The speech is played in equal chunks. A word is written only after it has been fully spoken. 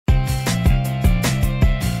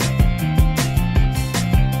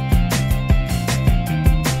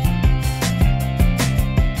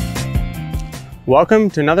Welcome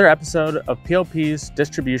to another episode of PLP's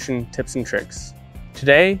distribution tips and tricks.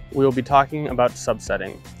 Today, we will be talking about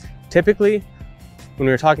subsetting. Typically, when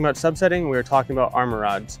we are talking about subsetting, we are talking about armor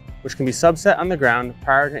rods, which can be subset on the ground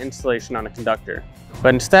prior to installation on a conductor.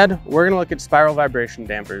 But instead, we're going to look at spiral vibration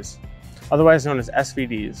dampers, otherwise known as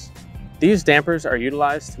SVDs. These dampers are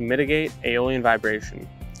utilized to mitigate aeolian vibration,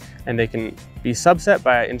 and they can be subset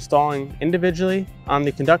by installing individually on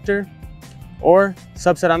the conductor or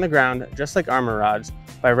subset on the ground, just like armor rods,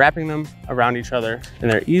 by wrapping them around each other, and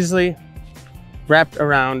they're easily wrapped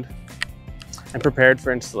around and prepared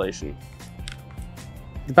for installation.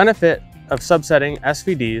 The benefit of subsetting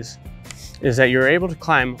SVDs is that you're able to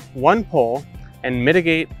climb one pole and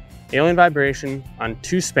mitigate aeolian vibration on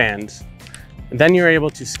two spans. And then you're able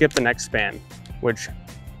to skip the next span, which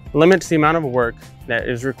limits the amount of work that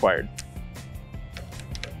is required.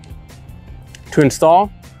 To install,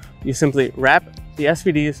 you simply wrap the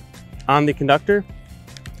SVDs on the conductor.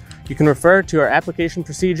 You can refer to our application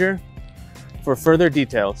procedure for further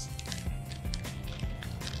details.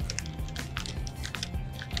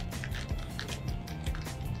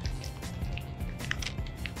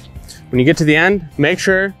 When you get to the end, make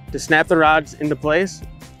sure to snap the rods into place.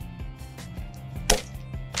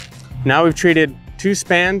 Now we've treated two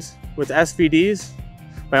spans with SVDs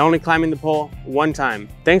by only climbing the pole one time.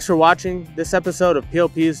 Thanks for watching this episode of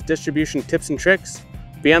PLP's distribution tips and tricks.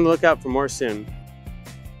 Be on the lookout for more soon.